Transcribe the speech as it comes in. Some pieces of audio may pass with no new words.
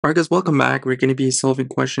Alright guys, welcome back. We're going to be solving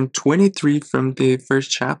question 23 from the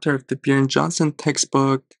first chapter of the Johnston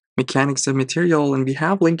textbook, Mechanics of Material, and we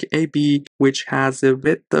have link AB, which has a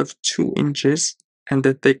width of 2 inches and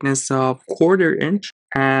the thickness of 1/4 inch,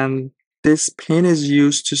 and this pin is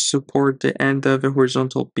used to support the end of a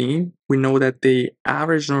horizontal beam. We know that the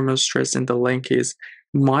average normal stress in the link is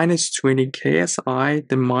minus 20 KSI.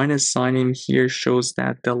 The minus sign in here shows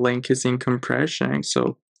that the link is in compression.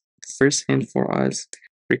 So first hint for us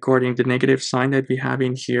regarding the negative sign that we have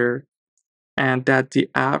in here, and that the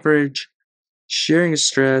average shearing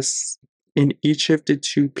stress in each of the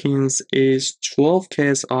two pins is 12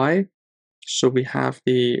 KSI. So we have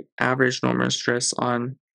the average normal stress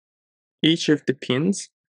on each of the pins.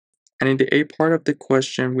 And in the A part of the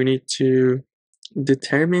question, we need to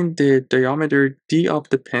determine the diameter D of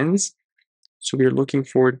the pins. So we're looking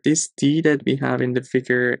for this D that we have in the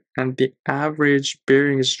figure and the average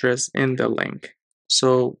bearing stress in the link.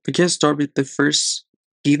 So we can start with the first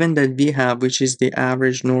given that we have, which is the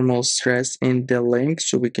average normal stress in the link.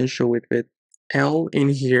 So we can show it with L in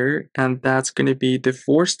here, and that's going to be the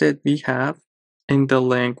force that we have in the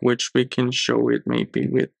link, which we can show it maybe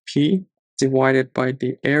with P divided by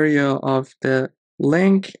the area of the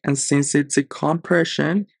link. And since it's a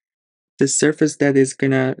compression, the surface that is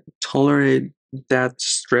going to tolerate that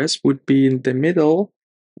stress would be in the middle,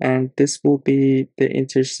 and this will be the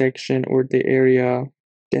intersection or the area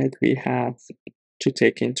that we have to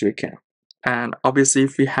take into account. And obviously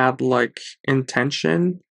if we had like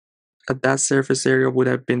intention, that surface area would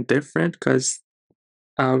have been different, because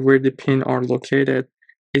where the pin are located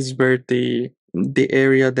is where the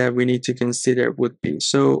area that we need to consider would be.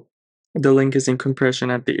 So the link is in compression,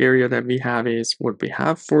 and the area that we have is what we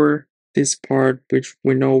have for this part, which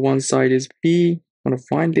we know one side is B. Want to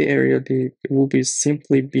find the area, it will be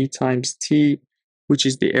simply B times T, which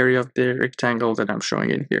is the area of the rectangle that I'm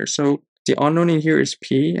showing in here. So the unknown in here is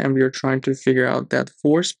P, and we are trying to figure out that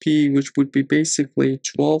force P, which would be basically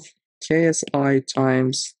 12 KSI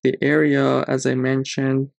times the area, as I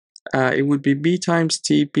mentioned. It would be B times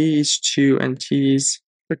T. B is 2 and T is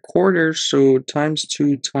 1/4, so times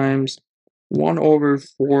 2 times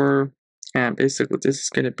 1/4, and basically this is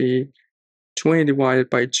going to be 20 divided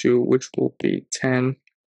by 2, which will be 10.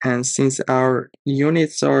 And since our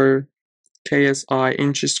units are KSI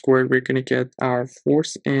inches squared, we're going to get our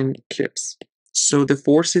force in kips. So the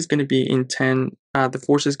force is going to be in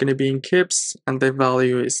kips, and the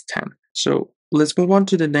value is 10. So let's move on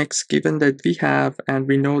to the next given that we have, and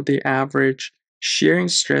we know the average shearing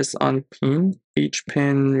stress on pin. Each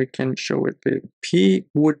pin, we can show it with P,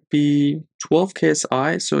 would be 12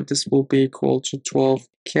 KSI, so this will be equal to 12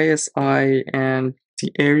 KSI, and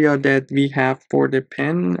the area that we have for the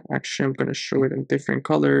pin, actually I'm going to show it in different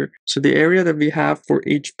color. So the area that we have for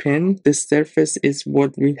each pin, the surface is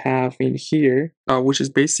what we have in here, which is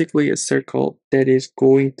basically a circle that is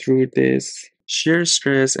going through this shear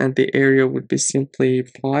stress, and the area would be simply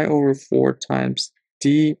pi/4 times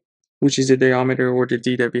D, which is the diameter or the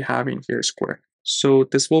D that we have in here squared. So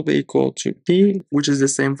this will be equal to P, which is the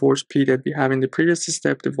same force P that we have in the previous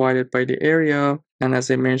step, divided by the area. And as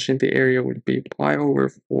I mentioned, the area would be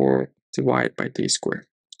pi/4 divided by D squared.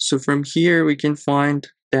 So from here, we can find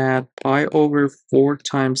that pi/4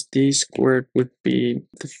 times D squared would be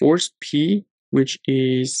the force P, which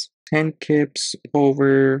is 10 kips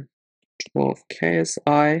over 12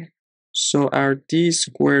 KSI. So our D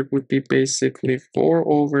squared would be basically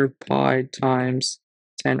 4/pi times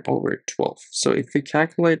 10/12. So if we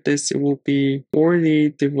calculate this, it will be 40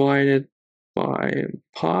 divided by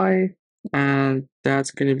pi, and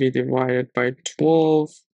that's going to be divided by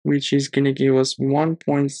 12, which is going to give us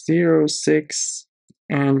 1.06.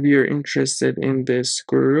 And we are interested in the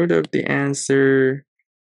square root of the answer.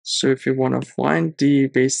 So if you want to find D,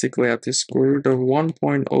 basically at the square root of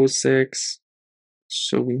 1.06,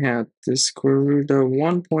 so we have the square root of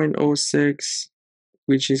 1.06,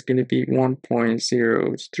 which is going to be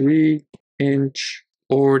 1.03 inch,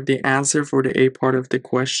 or the answer for the A part of the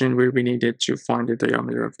question where we needed to find the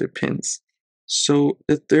diameter of the pins. So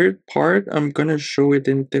the third part, I'm going to show it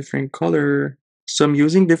in different color. So I'm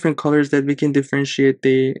using different colors that we can differentiate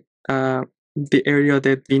the area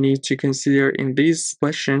that we need to consider in this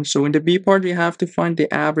question. So in the B part, we have to find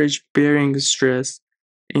the average bearing stress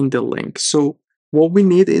in the link. So what we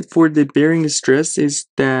need for the bearing stress is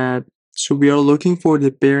that, so we are looking for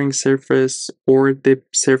the bearing surface or the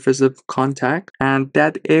surface of contact, and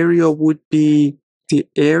that area would be the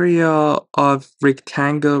area of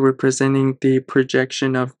rectangle representing the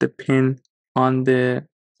projection of the pin on the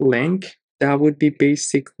link. That would be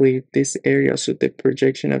basically this area, so the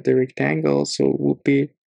projection of the rectangle, so it would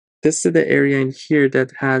be this is the area in here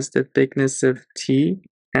that has the thickness of T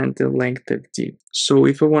and the length of D. So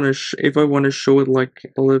if I want to show it like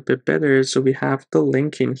a little bit better, so we have the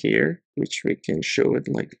link in here, which we can show it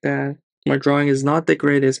like that. My drawing is not the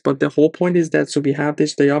greatest, but the whole point is that so we have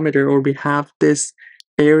this diameter, or we have this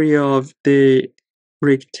area of the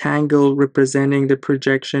rectangle representing the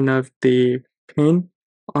projection of the pin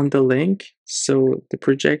on the link. So the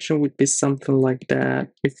projection would be something like that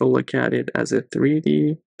if we look at it as a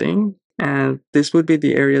 3D thing. And this would be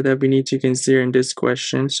the area that we need to consider in this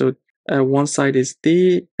question. So one side is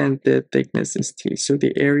D and the thickness is T. So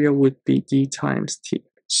the area would be D times T.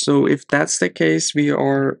 So if that's the case, we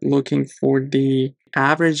are looking for the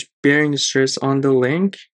average bearing stress on the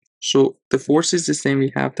link. So the force is the same,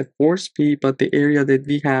 we have the force P, but the area that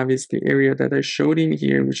we have is the area that I showed in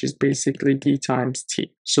here, which is basically D times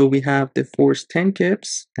T. So we have the force 10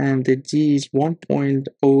 kips, and the D is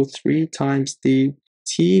 1.03 times the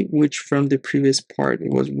T, which from the previous part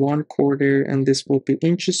it was 1/4, and this will be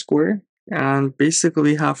inches square. And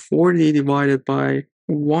basically we have 40 divided by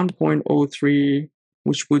 1.03,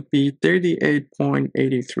 which would be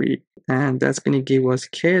 38.83. And that's going to give us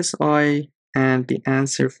KSI and the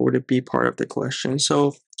answer for the B part of the question.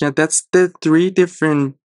 So yeah, that's the 3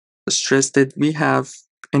 different stress that we have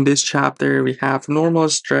in this chapter. We have normal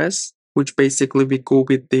stress, which basically we go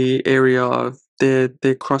with the area of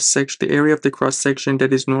the cross section, the area of the cross section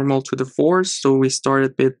that is normal to the force. So we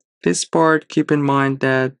started with this part. Keep in mind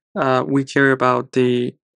that we care about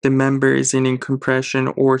the member is in compression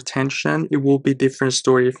or tension. It will be different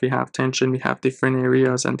story if we have tension. We have different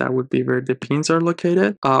areas, and that would be where the pins are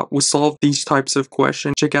located. We solve these types of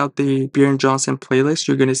questions. Check out the Beer and Johnson playlist.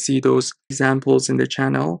 You're going to see those examples in the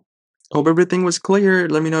channel. Hope everything was clear.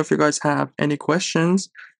 Let me know if you guys have any questions.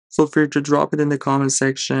 Feel free to drop it in the comment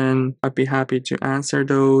section. I'd be happy to answer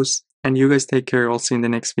those. And you guys take care. I'll see you in the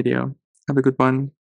next video. Have a good one.